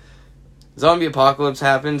 Zombie apocalypse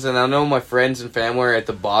happens, and I know my friends and family are at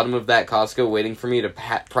the bottom of that Costco waiting for me to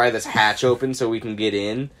pry this hatch open so we can get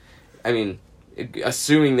in. I mean,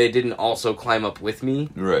 assuming they didn't also climb up with me.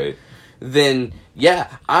 Right. Then,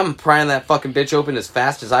 yeah, I'm prying that fucking bitch open as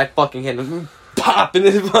fast as I fucking can. Popping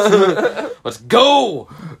it. Let's go!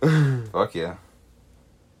 Fuck yeah.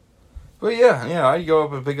 But yeah, I'd go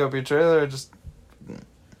up and pick up your trailer, just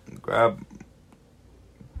grab...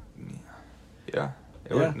 Yeah.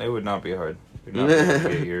 It would not be hard. It would not be hard to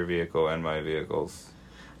get your vehicle and my vehicles.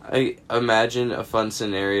 I imagine a fun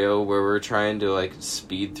scenario where we're trying to, like,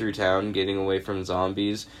 speed through town, getting away from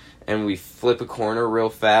zombies, and we flip a corner real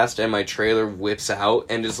fast, and my trailer whips out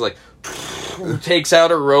and just, like, takes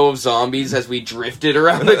out a row of zombies as we drifted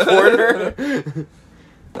around the corner.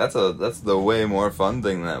 That's the way more fun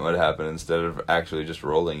thing that would happen instead of actually just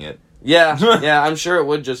rolling it. Yeah, I'm sure it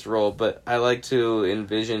would just roll, but I like to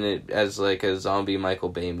envision it as, like, a zombie Michael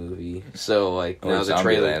Bay movie. So, like, now the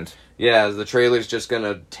trailer... Land. Yeah, the trailer's just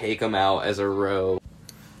gonna take them out as a row.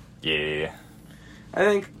 Yeah.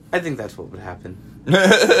 I think that's what would happen.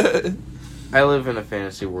 I live in a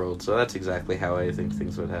fantasy world, so that's exactly how I think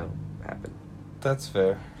things would happen. That's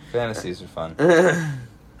fair. Fantasies are fun.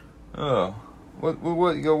 Oh, what?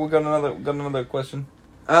 We got another question.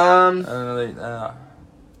 Another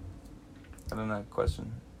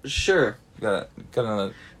question. Sure. Got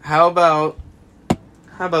another. How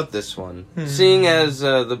about this one? Seeing as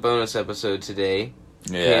the bonus episode today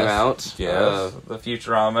came out. Yes. The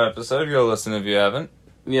Futurama episode. Go listen if you haven't.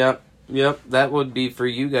 Yep. That would be for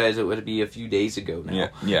you guys. It would be a few days ago now.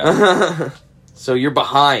 Yeah. So you're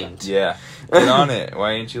behind. Yeah. Get on it.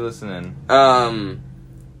 Why ain't you listening?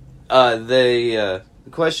 The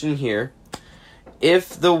question here: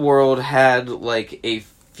 if the world had like a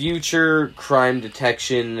future crime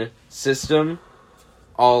detection system,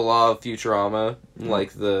 a la Futurama,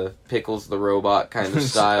 like the Pickles the robot kind of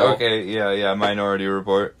style. Okay. Yeah. Minority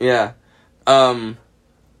Report. Yeah.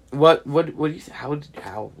 What do you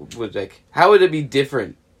how would it be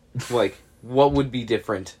different? Like, what would be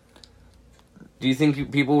different? Do you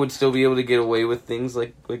think people would still be able to get away with things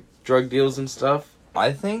like drug deals and stuff?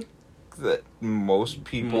 I think that most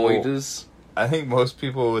people... Moitas? I think most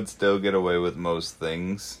people would still get away with most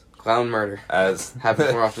things. Clown murder. As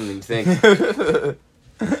happens more often than you think.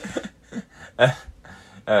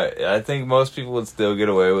 I think most people would still get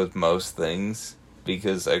away with most things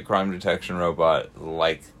because a crime detection robot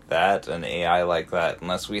like that, an AI like that,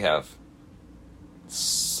 unless we have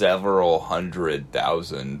several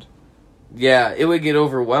 100,000... Yeah, it would get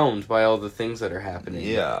overwhelmed by all the things that are happening.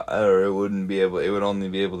 Yeah, or it would only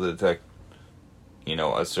be able to detect,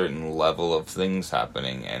 a certain level of things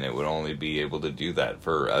happening, and it would only be able to do that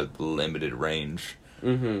for a limited range.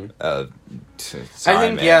 Mm-hmm. I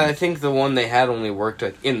think the one they had only worked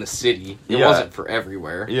like in the city. It wasn't for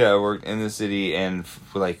everywhere. Yeah, it worked in the city and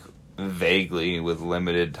like vaguely with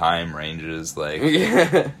limited time ranges. Like,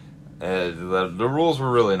 the rules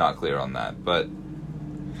were really not clear on that. But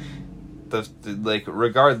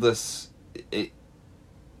regardless,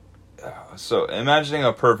 so imagining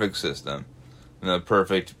a perfect system, a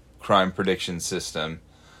perfect crime prediction system,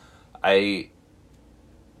 I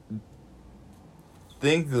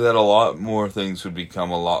think that a lot more things would become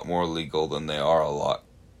a lot more legal than they are a lot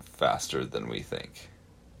faster than we think.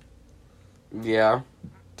 Yeah.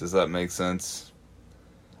 Does that make sense?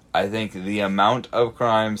 I think the amount of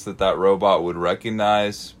crimes that robot would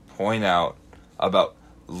recognize, point out, about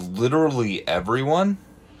literally everyone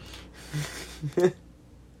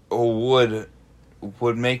would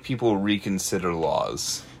make people reconsider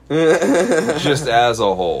laws. Just as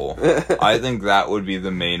a whole. I think that would be the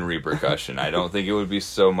main repercussion. I don't think it would be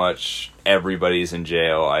so much everybody's in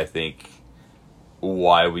jail. I think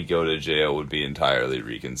why we go to jail would be entirely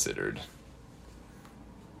reconsidered.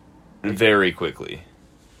 Very quickly.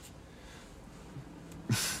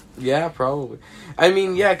 Yeah, probably. I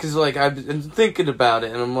mean, yeah, because, like, I've been thinking about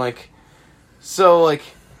it, and I'm like, so, like,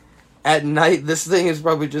 at night, this thing is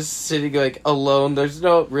probably just sitting, like, alone. There's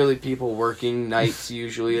no really people working nights,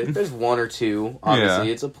 usually. Like, there's one or two. Obviously,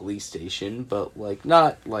 It's a police station, but, like,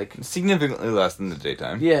 not, like... significantly less than the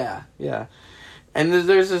daytime. Yeah. And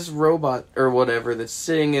there's this robot, or whatever, that's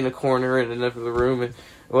sitting in a corner in another room, and,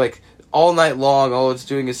 like... all night long, all it's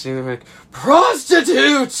doing is sitting there like,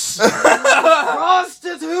 prostitutes!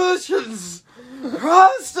 Prostitutions!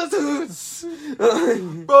 Prostitutes!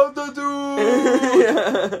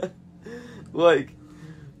 Prostitutes! Like,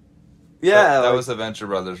 yeah. That was a Venture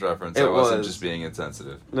Brothers reference. I wasn't just being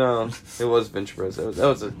insensitive. No, it was Venture Brothers. That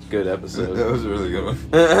was a good episode. That was a really good one.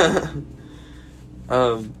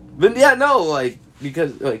 But yeah, no, like,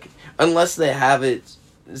 because, like, unless they have it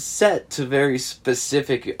set to very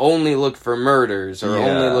specific, only look for murders, or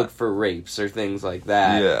only look for rapes, or things like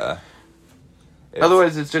that. Yeah.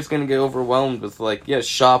 Otherwise, it's just going to get overwhelmed with, like,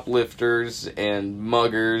 shoplifters and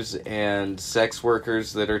muggers and sex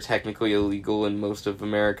workers that are technically illegal in most of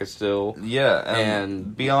America still. Yeah,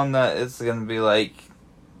 and beyond that, it's going to be like,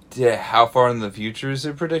 how far in the future is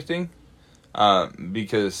it predicting?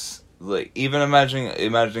 Because, like, even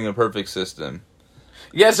imagining a perfect system.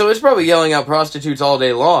 Yeah, so it's probably yelling out prostitutes all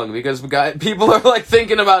day long, because people are, like,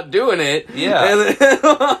 thinking about doing it. Yeah.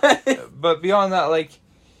 But beyond that, like,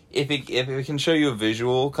 if it can show you a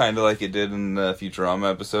visual, kind of like it did in the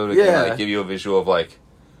Futurama episode, it can, like, give you a visual of, like,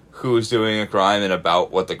 who's doing a crime and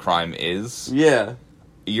about what the crime is. Yeah.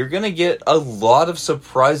 You're gonna get a lot of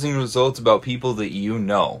surprising results about people that you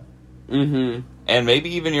know. Mm-hmm. And maybe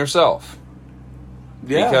even yourself.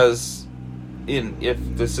 Yeah. Because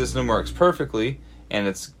if the system works perfectly, and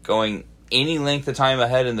it's going any length of time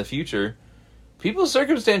ahead in the future, people's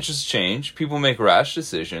circumstances change, people make rash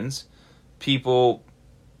decisions, people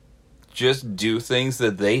just do things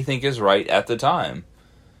that they think is right at the time.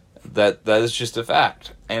 That is just a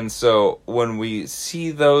fact. And so when we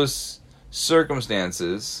see those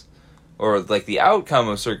circumstances, or like the outcome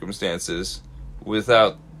of circumstances,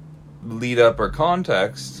 without lead up or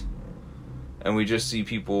context, and we just see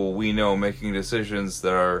people we know making decisions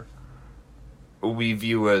that we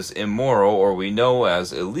view as immoral or we know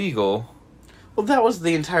as illegal. Well, that was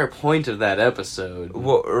the entire point of that episode.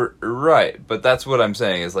 Well, right, but that's what I'm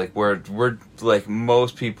saying is, like, we're like,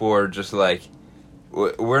 most people are just like,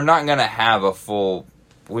 we're not gonna have a full.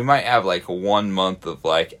 We might have like 1 month of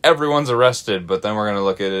like everyone's arrested, but then we're gonna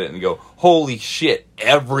look at it and go, holy shit,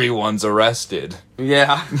 everyone's arrested.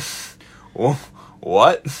 Yeah. Well,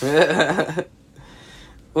 what?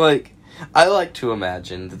 Like, I like to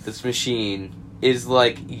imagine that this machine is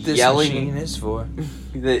like yelling. This machine is for.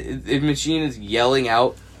 The machine is yelling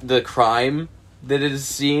out the crime that it is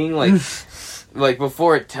seeing, like, like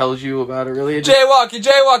before it tells you about it. Really, jaywalking,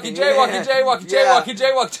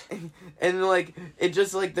 jaywalking. And, like, it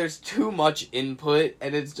just, like, there's too much input,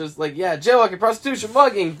 and it's just, like, yeah, jaywalking, prostitution,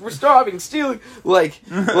 mugging, starving, stealing, like,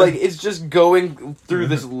 it's just going through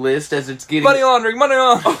this list as it's getting... Money laundering!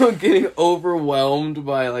 Getting overwhelmed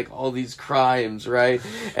by, like, all these crimes, right?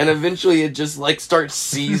 And eventually it just, like, starts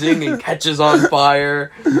seizing and catches on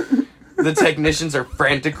fire. The technicians are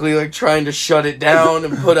frantically, like, trying to shut it down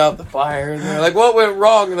and put out the fire. And they're like, what went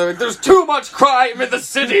wrong? And they're like, there's too much crime in the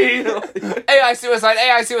city! AI suicide!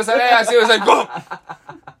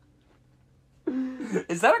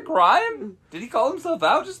 Is that a crime? Did he call himself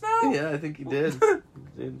out just now? Yeah, I think he did.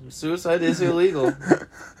 Suicide is illegal.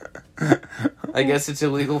 I guess it's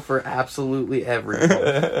illegal for absolutely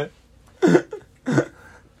everyone.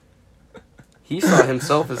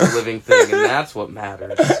 himself is a living thing, and that's what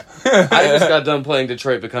matters. I just got done playing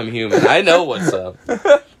Detroit Become Human. I know what's up.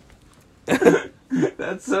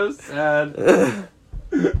 That's so sad.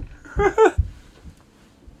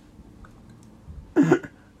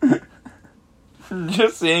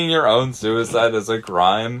 Just seeing your own suicide as a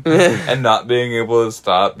crime and not being able to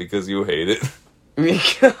stop because you hate it.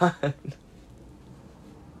 God.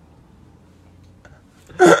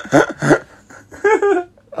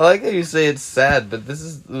 I like how you say it's sad, but this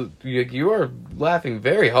is you are laughing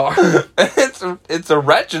very hard. It's a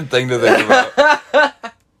wretched thing to think about.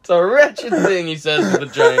 It's a wretched thing, he says with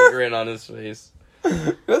a giant grin on his face.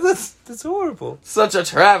 That's horrible. Such a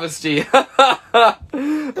travesty.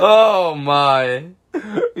 Oh my.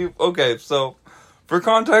 Okay, so for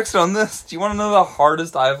context on this, do you want to know the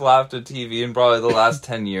hardest I've laughed at TV in probably the last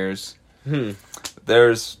 10 years?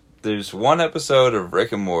 There's one episode of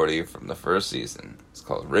Rick and Morty from the first season. It's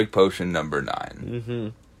called Rick Potion number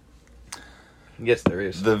 9. Yes, there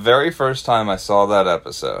is. The very first time I saw that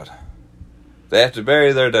episode, they have to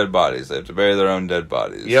bury their dead bodies. They have to bury their own dead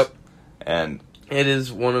bodies. Yep. And it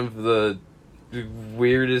is one of the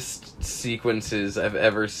weirdest sequences I've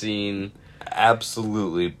ever seen.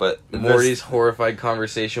 Absolutely, but Morty's horrified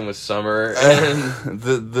conversation with Summer, and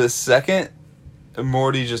the second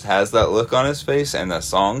Morty just has that look on his face and the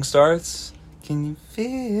song starts, can you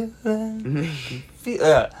feel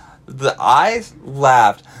it? I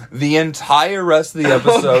laughed the entire rest of the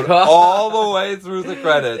episode, all the way through the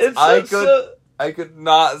credits. I could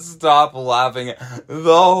not stop laughing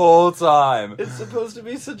the whole time. It's supposed to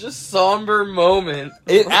be such a somber moment.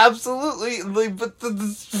 It absolutely, but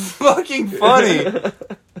it's fucking funny.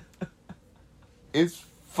 It's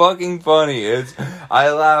fucking funny.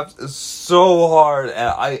 I laughed so hard,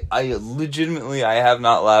 and I legitimately, I have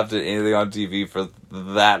not laughed at anything on TV for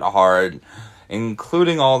that hard,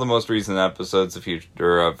 including all the most recent episodes of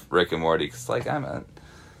Rick and Morty, because, the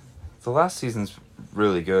last season's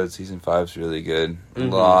really good. Season 5's really good.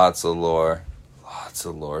 Lots of lore,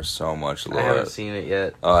 so much lore. I haven't seen it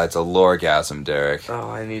yet. Oh, it's a loregasm, Derek. Oh,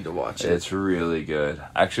 I need to watch it. It's really good.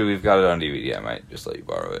 Actually, we've got it on DVD. I might just let you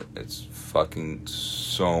borrow it. It's fucking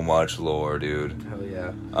so much lore, dude. Hell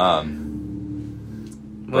yeah.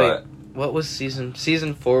 But what was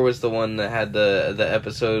season 4 was the one that had the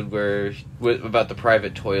episode where about the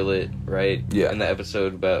private toilet, right? Yeah. And the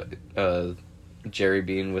episode about Jerry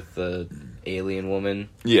being with the alien woman.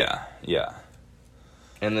 Yeah.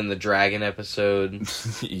 And then the dragon episode.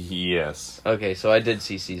 Yes. Okay, so I did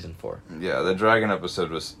see season 4. Yeah, the dragon episode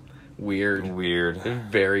was weird.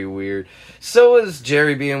 Very weird. So was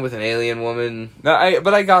Jerry being with an alien woman. No,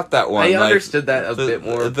 but I got that one. I understood that a bit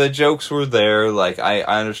more. The jokes were there. I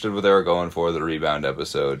understood what they were going for, the rebound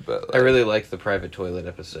episode. But I really liked the private toilet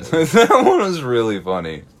episode. That one was really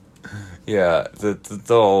funny. Yeah, the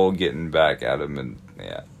whole getting back at him, and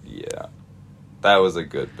yeah. That was a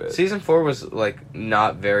good bit. Season 4 was,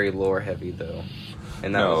 not very lore-heavy, though.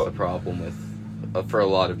 And that was the problem with... for a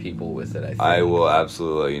lot of people with it, I think. I will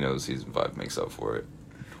absolutely let you know Season 5 makes up for it.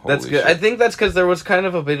 That's good. Shit. I think that's because there was kind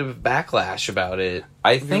of a bit of a backlash about it.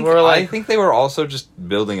 I think they were also just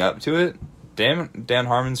building up to it. Dan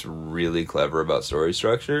Harmon's really clever about story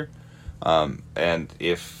structure. And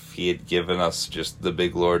if he had given us just the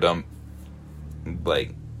big lore dump,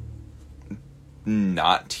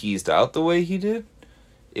 not teased out the way he did,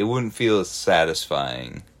 it wouldn't feel as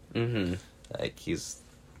satisfying. He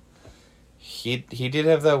did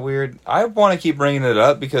have that weird... I want to keep bringing it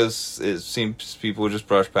up because it seems people just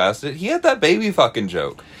brush past it. He had that baby fucking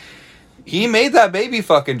joke. He made that baby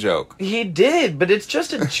fucking joke. He did, but it's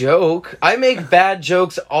just a joke. I make bad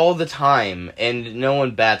jokes all the time, and no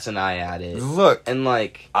one bats an eye at it. Look, and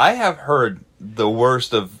I have heard the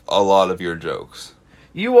worst of a lot of your jokes.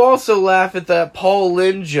 You also laugh at that Paul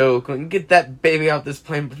Lynde joke. Get that baby out this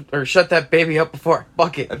plane, or shut that baby up before I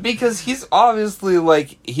fuck it. Because he's obviously,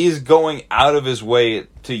 he's going out of his way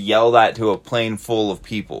to yell that to a plane full of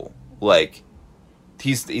people.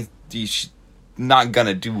 He's not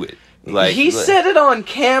gonna do it. He said it on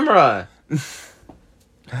camera.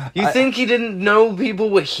 You think he didn't know people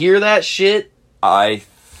would hear that shit? I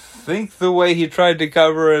think the way he tried to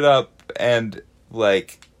cover it up and,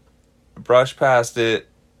 brush past it,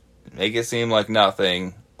 make it seem like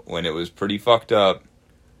nothing when it was pretty fucked up.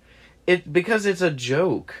 Because it's a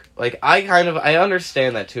joke. I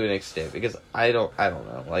understand that to an extent because I don't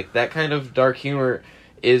know. That kind of dark humor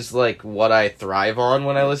is what I thrive on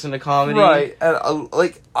when I listen to comedy. Right. And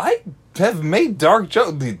I have made dark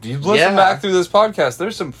jokes. You listen back through this podcast,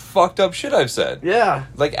 there's some fucked up shit I've said. Yeah.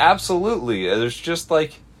 Absolutely. There's just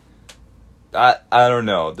I don't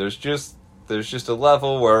know. There's just a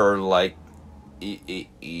level where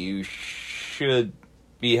you should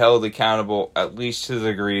be held accountable at least to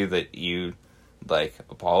the degree that you, like,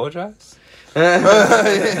 apologize.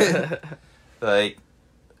 Like,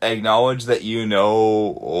 acknowledge that you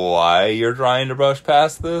know why you're trying to brush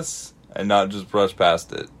past this, and not just brush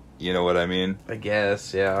past it. You know what I mean? I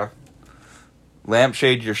guess, yeah.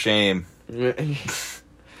 Lampshade your shame.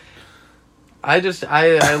 I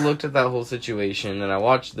looked at that whole situation, and I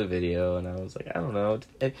watched the video, and I was like, I don't know.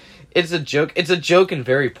 It's a joke. It's a joke in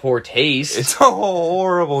very poor taste. It's a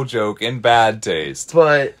horrible joke in bad taste.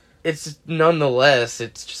 But it's nonetheless,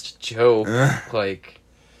 it's just a joke. Like...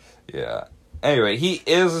 Yeah. Anyway, he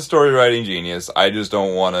is a story writing genius. I just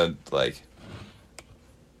don't want to, like...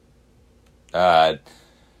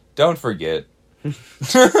 don't forget.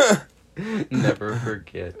 Never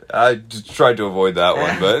forget. I just tried to avoid that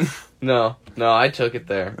one, but... No, I took it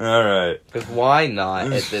there. Alright. Because why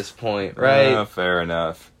not at this point, right? Fair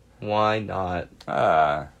enough. Why not?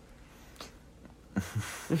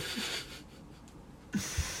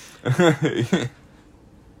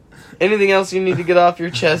 Anything else you need to get off your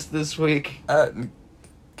chest this week?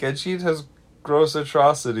 Khajiit has gross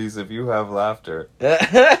atrocities if you have laughter.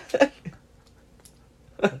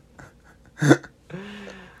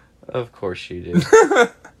 Of course you do.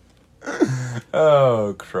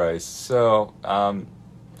 Oh, Christ. So,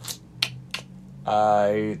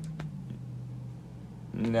 I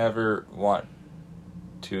never want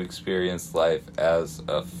to experience life as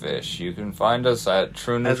a fish. You can find us at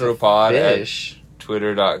TrueNeutralPod at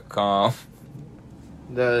Twitter.com.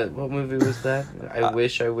 What movie was that? I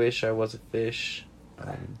wish I was a fish.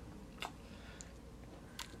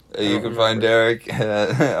 You can find Derek on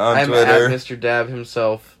I'm Twitter. I'm at Mr. Dab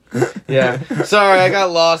himself. Yeah. Sorry, I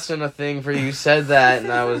got lost in a thing for you said that,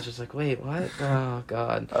 and I was just like, wait, what? Oh,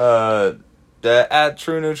 God. At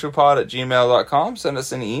TrueNeutralPod@gmail.com. Send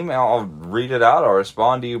us an email. I'll read it out. I'll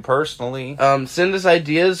respond to you personally. Send us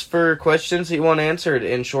ideas for questions that you want answered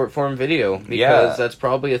in short form video, because that's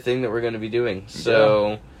probably a thing that we're going to be doing.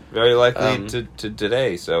 So very likely to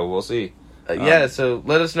today. So we'll see. So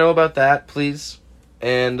let us know about that, please.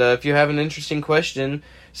 And if you have an interesting question,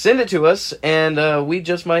 send it to us, and we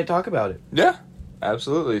just might talk about it. Yeah,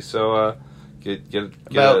 absolutely. So get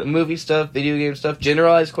about movie stuff, video game stuff,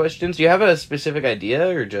 generalized questions. Do you have a specific idea,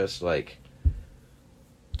 or just like?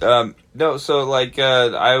 No. So like,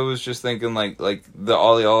 I was just thinking like the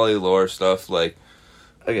Ollie Ollie lore stuff. Like,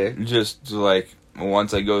 okay, just like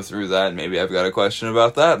once I go through that, maybe I've got a question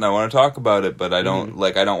about that, and I want to talk about it, but I don't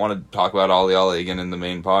I don't want to talk about Ollie Ollie again in the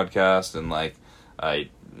main podcast, and like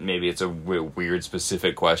maybe it's a weird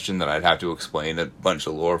specific question that I'd have to explain a bunch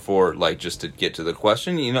of lore for, like, just to get to the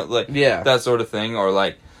question, you know, like, that sort of thing, or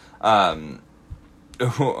like,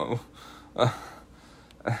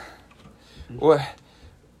 what?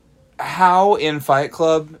 How in Fight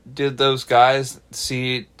Club did those guys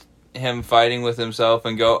see him fighting with himself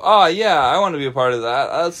and go, "Oh yeah, I want to be a part of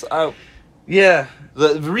that"?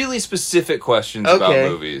 The really specific questions about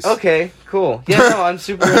movies. Okay, cool. Yeah, no, I'm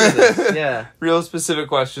super into this. Yeah. Real specific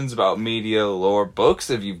questions about media, lore, books.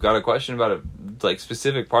 If you've got a question about a like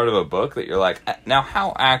specific part of a book that you're like, now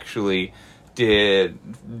how actually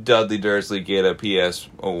did Dudley Dursley get a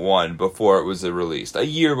PS1 before it was released? A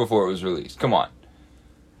year before it was released. Come on.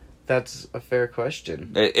 That's a fair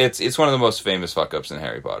question. It's one of the most famous fuck-ups in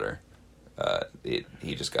Harry Potter.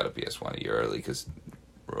 He just got a PS1 a year early because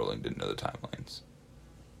Rowling didn't know the timelines.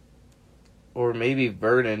 Or maybe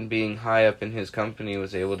Vernon, being high up in his company,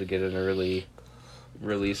 was able to get an early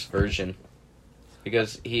release version.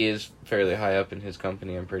 Because he is fairly high up in his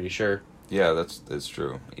company, I'm pretty sure. Yeah, that's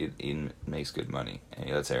true. He makes good money. And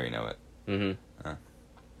he lets Harry know it. Mm-hmm.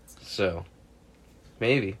 So,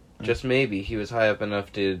 maybe, just maybe, he was high up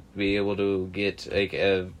enough to be able to get like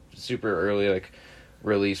a super early like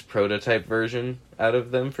release prototype version out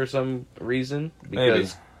of them for some reason.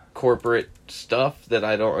 Because corporate stuff that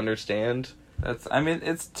I don't understand.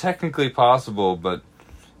 It's technically possible, but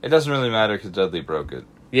it doesn't really matter because Dudley broke it.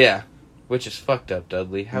 Yeah, which is fucked up,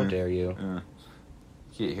 Dudley. How dare you?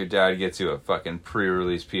 Your dad gets you a fucking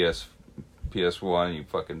pre-release PS1 and you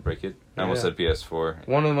fucking break it. I almost said PS4.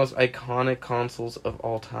 One of the most iconic consoles of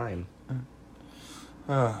all time.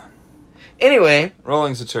 Anyway.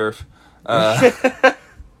 Rolling's a turf. And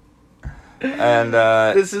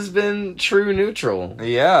this has been True Neutral.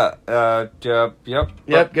 Yeah.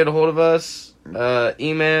 Yep. Get a hold of us.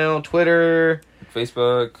 Email, Twitter,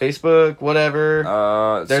 Facebook,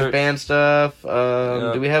 whatever. There's band stuff.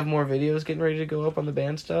 Do we have more videos getting ready to go up on the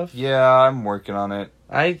band stuff? Yeah, I'm working on it.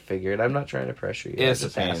 I figured. I'm not trying to pressure you. It's a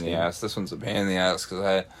pain in the ass. This one's a pain in the ass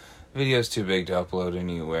because video's too big to upload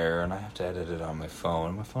anywhere, and I have to edit it on my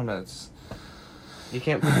phone. My phone has You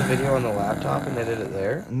can't put the video on the laptop and edit it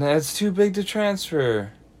there? No, it's too big to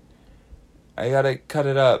transfer. I gotta cut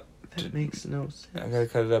it up. That makes no sense. I gotta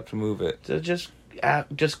cut it up to move it. So just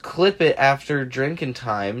clip it after drinking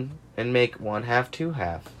time and make 1/2,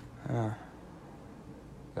 2/2.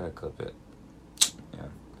 Gotta clip it. Yeah.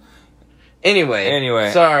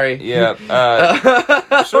 Anyway. Sorry. Yeah.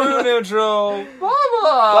 True neutral. Bye-bye.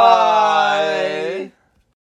 Bye.